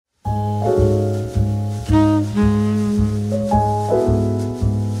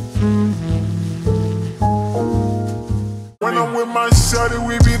my shorty,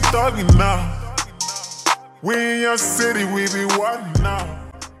 we be thugging now. We in your city, we be what now?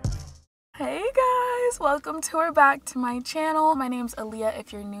 Hey guys, welcome back to my channel. My name's Aaliyah.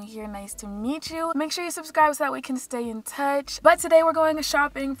 If you're new here, nice to meet you. Make sure you subscribe so that we can stay in touch. But today we're going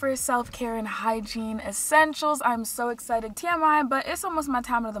shopping for self-care and hygiene essentials. I'm so excited. TMI, but it's almost my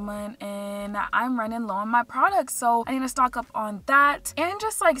time of the month and I'm running low on my products, so I need to stock up on that and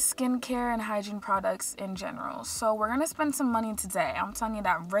just like skincare and hygiene products in general. So we're gonna spend some money today. I'm telling you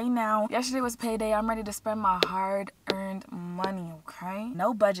that right now. Yesterday was payday. I'm ready to spend my hard-earned money, okay?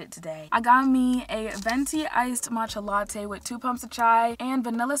 No budget today. I got me a venti iced matcha latte with 2 pumps of chai and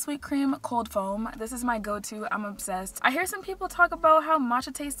vanilla sweet cream cold foam. This is my go-to. I'm obsessed. I hear some people talk about how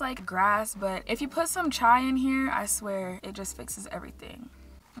matcha tastes like grass, but if you put some chai in here, I swear it just fixes everything.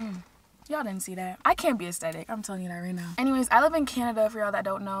 Y'all didn't see that. I can't be aesthetic. I'm telling you that right now. Anyways, I live in Canada for y'all that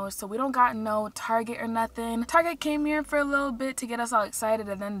don't know, so we don't got no Target or nothing. Target came here for a little bit to get us all excited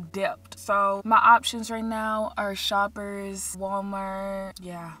and then dipped. So my options right now are Shoppers, Walmart.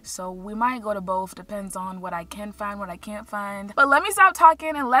 Yeah, so we might go to both. Depends on what I can find, what I can't find. But let me stop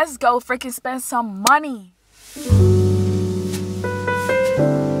talking and let's go freaking spend some money.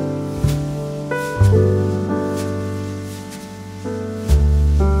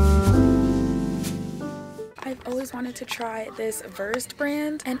 I've always wanted to try this Versed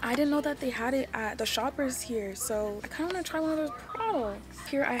brand and I didn't know that they had it at the Shoppers here, so I kind of want to try one of those products.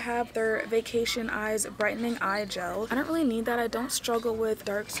 Here I have their Vacation Eyes Brightening Eye Gel. I don't really need that. I don't struggle with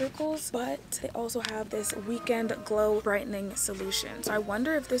dark circles, but they also have this Weekend Glow Brightening Solution. So I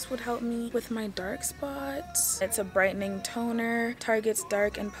wonder if this would help me with my dark spots. It's a brightening toner, targets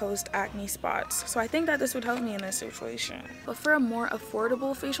dark and post-acne spots. So I think that this would help me in this situation. But for a more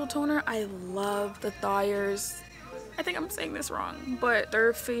affordable facial toner, I love the Thayer's, I think I'm saying this wrong, but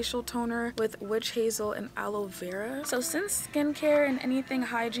their facial toner with witch hazel and aloe vera. So since skincare and anything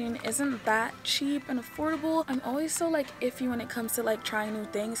hygiene isn't that cheap and affordable, I'm always so like iffy when it comes to like trying new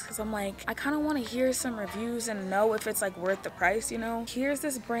things, because I'm like, I kind of want to hear some reviews and know if it's like worth the price, you know? Here's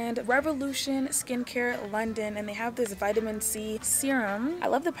this brand, Revolution Skincare London, and they have this vitamin C serum. I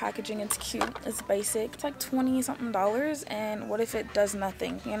love the packaging. It's cute. It's basic. It's like $20-something, and what if it does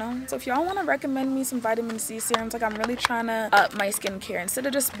nothing, you know? So if y'all want to recommend me some vitamin C serums, like I'm really trying to up my skincare instead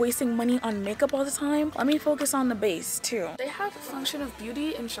of just wasting money on makeup all the time. Let me focus on the base too. They have Function of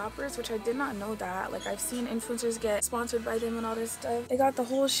Beauty in Shoppers, which I did not know that. Like I've seen influencers get sponsored by them and all this stuff. They got the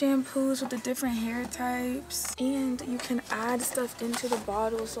whole shampoos with the different hair types, and you can add stuff into the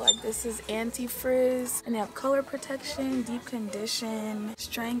bottle. So like this is anti-frizz, and they have color protection, deep condition,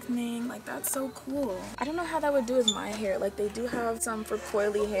 strengthening. Like that's so cool. I don't know how that would do with my hair. Like they do have some for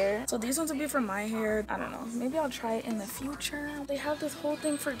coily hair, so these ones would be for my hair. I don't know, maybe I'll try it in the future. They have this whole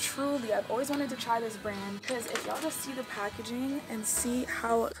thing for Truly. I've always wanted to try this brand because if y'all just see the packaging and see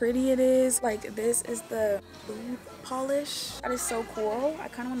how pretty it is, like this is the food polish. That is so cool. I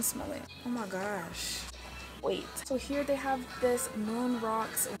kind of want to smell it. Oh my gosh. Wait, so here they have this Moon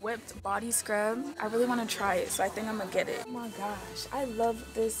Rocks whipped body scrub. I really want to try it, so I think I'm gonna get it. Oh my gosh, I love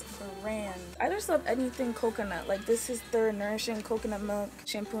this brand. I just love anything coconut. Like this is their Nourishing Coconut Milk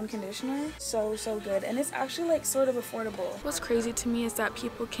shampoo and conditioner. So good, and it's actually like sort of affordable. What's crazy to me is that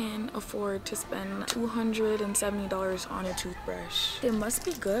people can afford to spend $270 on a toothbrush. It must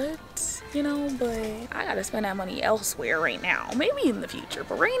be good, you know, but I gotta spend that money elsewhere right now. Maybe in the future,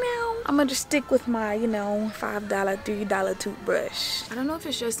 but right now I'm gonna just stick with my, you know, $5, $3 toothbrush. I don't know if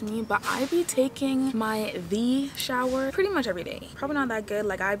it's just me, but I be taking my shower pretty much every day. Probably not that good.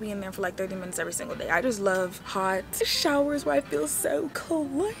 Like I be in there for like 30 minutes every single day. I just love hot showers where I feel so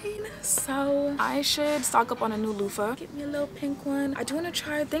clean. So I should stock up on a new loofah. Get me a little pink one. I do want to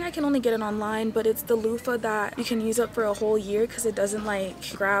try, I think I can only get it online, but it's the loofah that you can use up for a whole year because it doesn't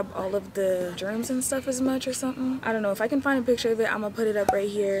like grab all of the germs and stuff as much or something. I don't know. If I can find a picture of it, I'm gonna put it up right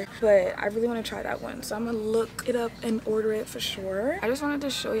here, but I really want to try that one, so I'm gonna look it up and order it for sure. I just wanted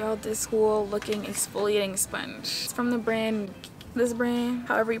to show y'all this cool looking exfoliating sponge. It's from the brand, this brand,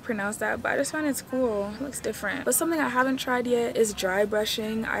 however you pronounce that, but I just find it's cool. It looks different. But something I haven't tried yet is dry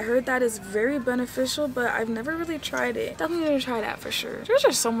brushing. I heard that is very beneficial, but I've never really tried it. Definitely need to try that for sure. There's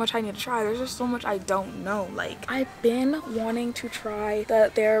just so much I need to try. There's just so much I don't know. Like I've been wanting to try the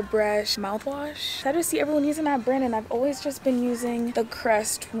TheraBrush mouthwash. I just see everyone using that brand and I've always just been using the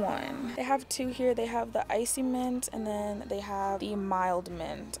Crest one. They have two here. They have the Icy Mint and then they have the Mild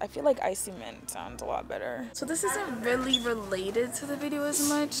Mint. I feel like Icy Mint sounds a lot better. So this isn't really related committed to the video as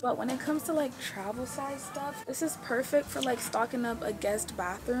much, but when it comes to like travel size stuff, this is perfect for like stocking up a guest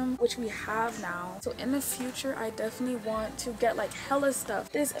bathroom, which we have now. So in the future, I definitely want to get like hella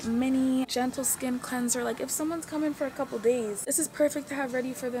stuff. This mini gentle skin cleanser, like if someone's coming for a couple days, this is perfect to have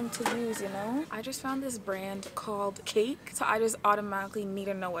ready for them to use, you know? I just found this brand called Cake, so I just automatically need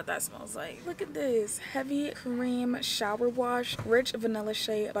to know what that smells like. Look at this heavy cream shower wash, rich vanilla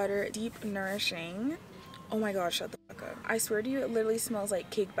shea butter, deep nourishing. Oh my gosh, shut the fuck up. I swear to you, it literally smells like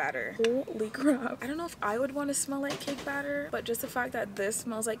cake batter. Holy crap. I don't know if I would want to smell like cake batter, but just the fact that this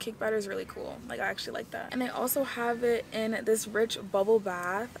smells like cake batter is really cool. Like, I actually like that. And they also have it in this rich bubble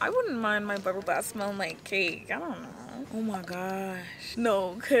bath. I wouldn't mind my bubble bath smelling like cake. I don't know. Oh my gosh.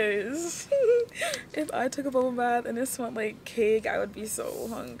 No, because if I took a bubble bath and it smelled like cake, I would be so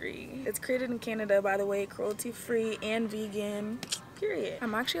hungry. It's created in Canada, by the way, cruelty-free and vegan. Period.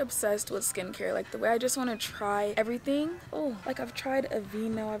 I'm actually obsessed with skincare, like the way I just want to try everything. Oh, like I've tried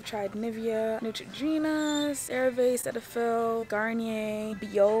Aveeno, I've tried Nivea, Neutrogena, CeraVe, Cetaphil, Garnier,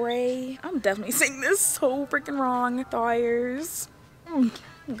 Biore. I'm definitely saying this so freaking wrong. Thayers.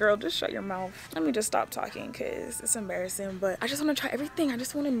 Girl, just shut your mouth. Let me just stop talking because it's embarrassing, but I just want to try everything. I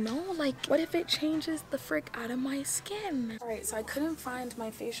just want to know, like, what if it changes the frick out of my skin? All right, so I couldn't find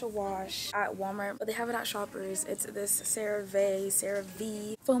my facial wash at Walmart, but they have it at Shoppers. It's this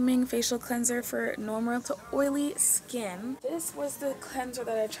CeraVe foaming facial cleanser for normal to oily skin. This was the cleanser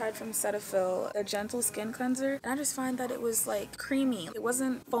that I tried from Cetaphil, the gentle skin cleanser, and I just find that it was like creamy. It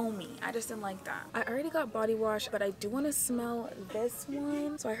wasn't foamy. I just didn't like that. I already got body wash, but I do want to smell this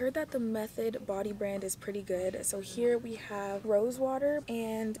one. So I heard that the Method body brand is pretty good. So here we have rose water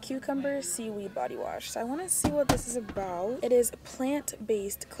and cucumber seaweed body wash. So I want to see what this is about. It is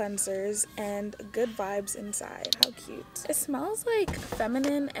plant-based cleansers and good vibes inside. How cute. It smells like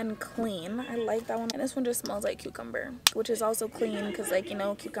feminine and clean. I like that one. And this one just smells like cucumber, which is also clean because, like, you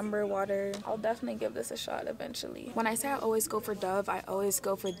know, cucumber water. I'll definitely give this a shot eventually. When I say I always go for Dove, I always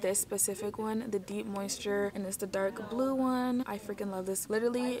go for this specific one, the deep moisture, and it's the dark blue one. I freaking love this.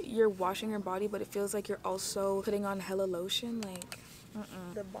 Literally, you're washing your body, but it feels like you're also putting on hella lotion. Like,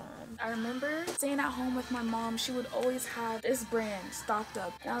 the bomb. I remember staying at home with my mom. She would always have this brand stocked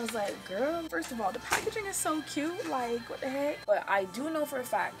up, and I was like, girl, first of all, the packaging is so cute, like, what the heck? But I do know for a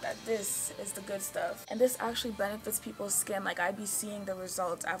fact that this is the good stuff, and this actually benefits people's skin. Like, I be seeing the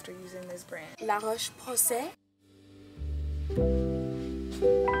results after using this brand. La Roche-Posay.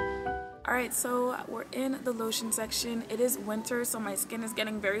 Alright, so we're in the lotion section. It is winter, so my skin is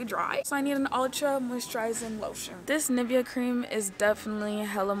getting very dry. So I need an ultra moisturizing lotion. This Nivea cream is definitely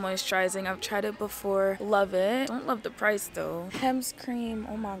hella moisturizing. I've tried it before. Love it. Don't love the price though. Hems cream.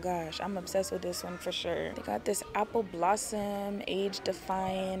 Oh my gosh. I'm obsessed with this one for sure. They got this Apple Blossom Age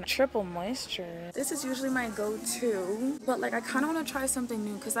Define Triple Moisture. This is usually my go-to, but like I kind of want to try something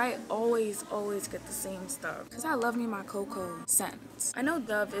new because I always get the same stuff because I love me my cocoa scents. I know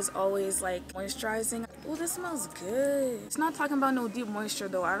Dove is always like moisturizing. Oh, this smells good. It's not talking about no deep moisture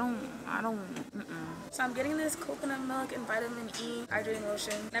though. I don't So I'm getting this coconut milk and vitamin E hydrating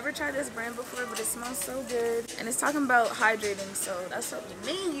lotion. Never tried this brand before, but it smells so good. And it's talking about hydrating, so that's what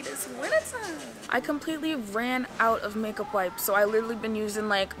we need. It's wintertime. I completely ran out of makeup wipes, so I literally been using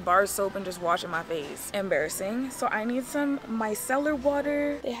like bar soap and just washing my face. Embarrassing. So I need some micellar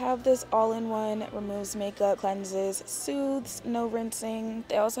water. They have this all-in-one, removes makeup, cleanses, soothes, no rinsing.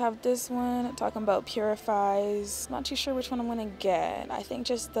 They also have this one talking about purifies. Not too sure which one I'm gonna get. I think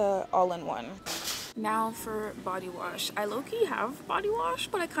just the all-in-one. Now for body wash. I low-key have body wash,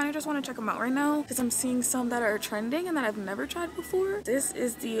 but I kind of just want to check them out right now because I'm seeing some that are trending and that I've never tried before. This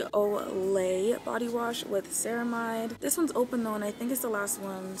is the Olay body wash with ceramide. This one's open though, and I think it's the last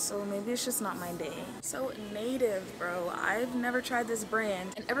one, so maybe it's just not my day. So Native, bro. I've never tried this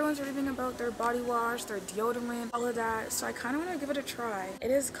brand, and everyone's raving about their body wash, their deodorant, all of that, so I kind of want to give it a try.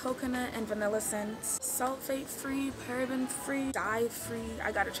 It is coconut and vanilla scents, sulfate-free, paraben-free, dye-free.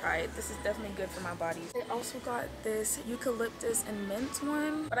 I gotta try it. This is definitely good for my body. They also got this eucalyptus and mint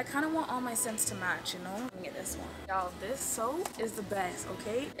one, but I kind of want all my scents to match, you know? Let me get this one. Y'all, this soap is the best,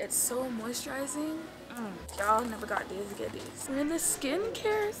 okay? It's so moisturizing. Y'all never got these, get these. We're in the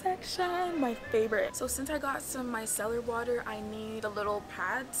skincare section, my favorite. So since I got some micellar water, I need the little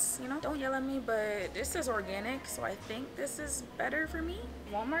pads, you know? Don't yell at me, but this is organic, so I think this is better for me.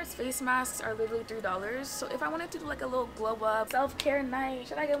 Walmart's face masks are literally $3, so if I wanted to do like a little glow up self-care night,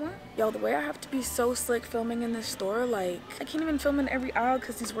 should I get one? Yo, the way I have to be so slick filming in this store, like I can't even film in every aisle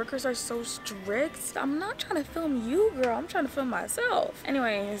because these workers are so strict. I'm not trying to film you, girl. I'm trying to film myself.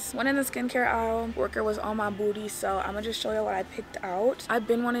 Anyways, went in the skincare aisle. Worker sticker was on my booty, so I'm gonna just show you what I picked out. I've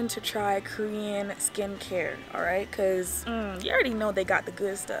been wanting to try Korean skincare, all right, because you already know they got the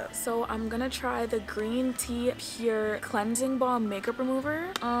good stuff. So I'm gonna try the green tea pure cleansing balm makeup remover.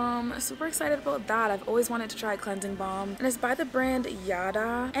 Super excited about that. I've always wanted to try cleansing balm, and it's by the brand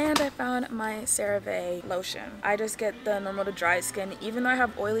Yada. And I found my CeraVe lotion. I just get the normal to dry skin. Even though I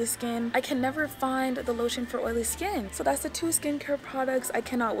have oily skin, I can never find the lotion for oily skin. So that's the two skincare products. I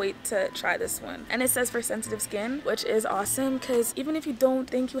cannot wait to try this one. And it says for sensitive skin, which is awesome, because even if you don't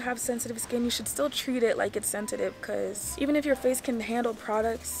think you have sensitive skin, you should still treat it like it's sensitive, because even if your face can handle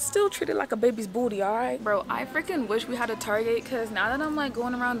products, still treat it like a baby's booty, all right? Bro, I freaking wish we had a Target, because now that I'm like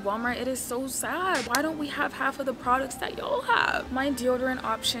going around Walmart, it is so sad. Why don't we have half of the products that y'all have? My deodorant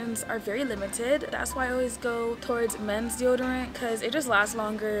options are very limited. That's why I always go towards men's deodorant, because it just lasts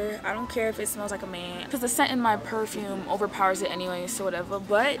longer. I don't care if it smells like a man, because the scent in my perfume overpowers it anyway, so whatever.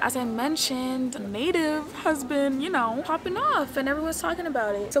 But as I mentioned, Native has been, you know, popping off and everyone's talking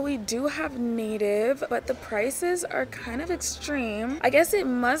about it. So we do have Native, but the prices are kind of extreme. I guess it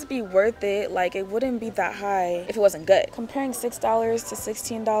must be worth it. Like, it wouldn't be that high if it wasn't good. Comparing $6 to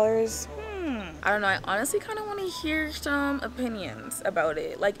 $16, I don't know. I honestly kind of want to hear some opinions about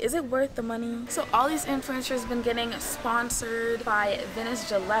it. Like, is it worth the money? So all these influencers been getting sponsored by Venice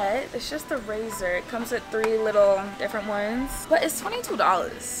Gillette. It's just a razor. It comes with 3 little different ones, but it's $22.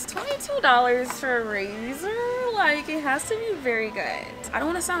 $22 for a razor? Like, it has to be very good. I don't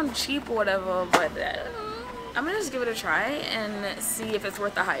want to sound cheap or whatever, but I'm gonna just give it a try and see if it's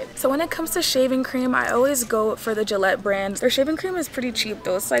worth the hype. So when it comes to shaving cream, I always go for the Gillette brand. Their shaving cream is pretty cheap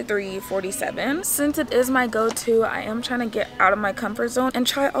though. It's like $3.47. Since it is my go-to, I am trying to get out of my comfort zone and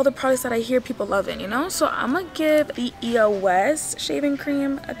try all the products that I hear people loving, you know? So I'm gonna give the EOS shaving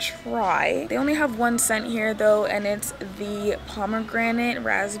cream a try. They only have 1 scent here though, and it's the pomegranate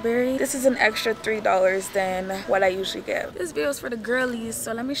raspberry. This is an extra $3 than what I usually give. This video is for the girlies,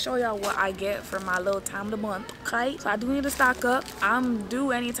 so let me show y'all what I get for my little time of the month. Okay, so I do need to stock up. I'm due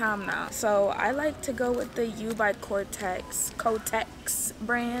anytime now, so I like to go with the U by Kotex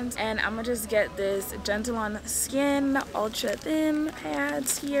brand, and I'm gonna just get this gentle on skin ultra thin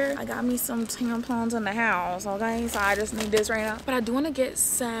pads here. I got me some tampons in the house, okay, so I just need this right now. But I do want to get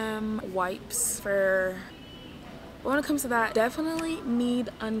some wipes for, but when it comes to that, definitely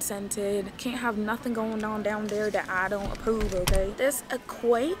need unscented. Can't have nothing going on down there that I don't approve, okay? This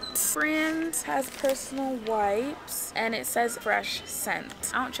Equate brand has personal wipes and it says fresh scent.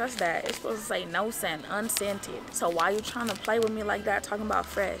 I don't trust that. It's supposed to say no scent, unscented. So why you trying to play with me like that talking about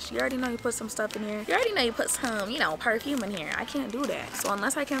fresh? You already know you put some stuff in here. You already know you put some, you know, perfume in here. I can't do that. So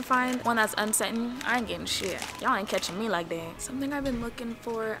unless I can find one that's unscented, I ain't getting shit. Y'all ain't catching me like that. Something I've been looking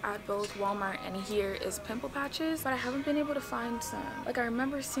for at both Walmart and here is pimple patches, but I haven't been able to find some. Like, I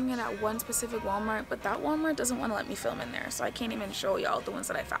remember seeing it at one specific Walmart, but that Walmart doesn't want to let me film in there, so I can't even show y'all the ones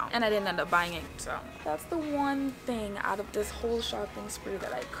that I found, and I didn't end up buying it. So that's the one thing out of this whole shopping spree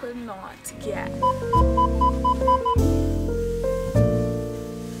that I could not get.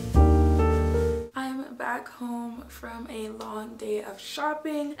 Back home from a long day of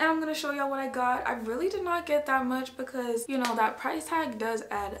shopping, and I'm gonna show y'all what I got. I really did not get that much because, you know, that price tag does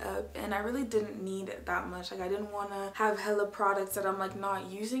add up, and I really didn't need that much. Like, I didn't want to have hella products that I'm like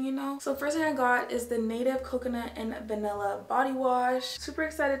not using, you know. So first thing I got is the Native Coconut and Vanilla Body Wash. Super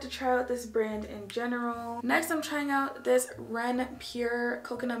excited to try out this brand in general. Next, I'm trying out this Ren Pure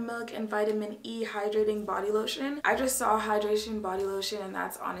Coconut Milk and Vitamin E Hydrating Body Lotion. I just saw hydration body lotion, and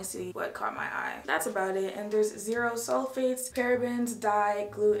that's honestly what caught my eye. That's about it. And there's 0 sulfates, parabens, dye,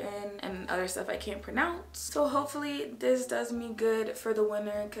 gluten, and other stuff I can't pronounce. So hopefully this does me good for the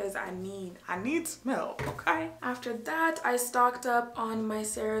winter, because I need smell, okay? After that, I stocked up on my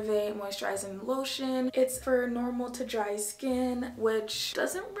CeraVe moisturizing lotion. It's for normal to dry skin, which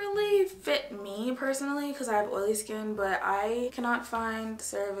doesn't really fit me personally because I have oily skin, but I cannot find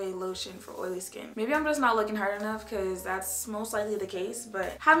CeraVe lotion for oily skin. Maybe I'm just not looking hard enough, because that's most likely the case,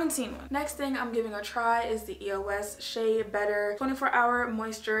 but haven't seen one. Next thing I'm giving a try is the EOS Shea Better 24-Hour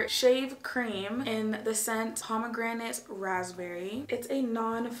Moisture Shave Cream in the scent Pomegranate Raspberry. It's a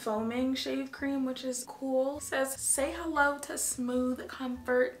non-foaming shave cream, which is cool. It says, say hello to smooth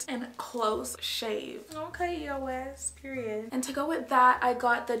comfort and close shave. Okay, EOS, period. And to go with that, I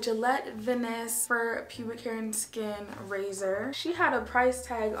got the Gillette Venice for pubic hair and skin razor. She had a price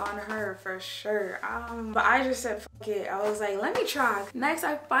tag on her for sure, but I just said fuck it. I was like, let me try. Next,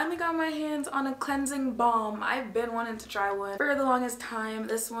 I finally got my hands on a cleansing cleansing balm. I've been wanting to try one for the longest time.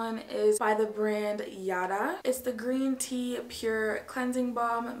 This one is by the brand Yada. It's the green tea pure cleansing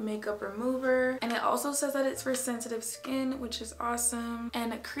balm makeup remover, and it also says that it's for sensitive skin, which is awesome.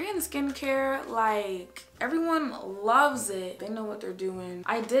 And Korean skincare, like, everyone loves it. They know what they're doing.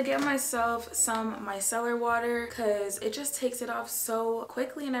 I did get myself some micellar water because it just takes it off so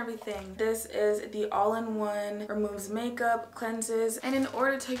quickly and everything. This is the all-in-one, removes makeup, cleanses, and in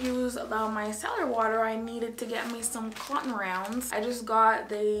order to use the micellar water, I needed to get me some cotton rounds. I just got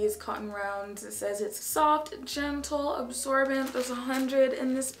these cotton rounds. It says it's soft, gentle, absorbent. There's 100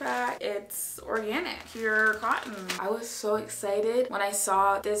 in this pack. It's organic, pure cotton. I was so excited when I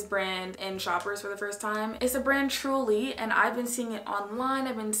saw this brand in Shoppers for the first time. It's a brand Truly, and I've been seeing it online.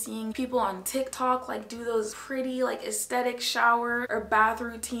 I've been seeing people on TikTok like do those pretty like aesthetic shower or bath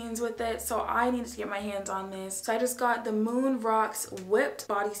routines with it, so I needed to get my hands on this. So I just got the Moon Rocks Whipped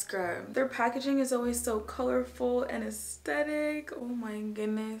Body Scrub. Their packaging is always so colorful and aesthetic. Oh my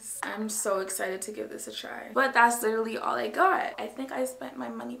goodness. I'm so excited to give this a try. But that's literally all I got. I think I spent my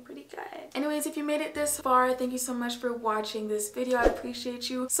money pretty good. Anyways, if you made it this far, thank you so much for watching this video. I appreciate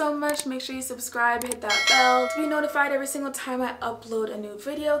you so much. Make sure you subscribe, hit that bell to be notified every single time I upload a new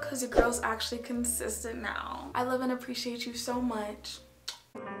video, because your girl's actually consistent now. I love and appreciate you so much.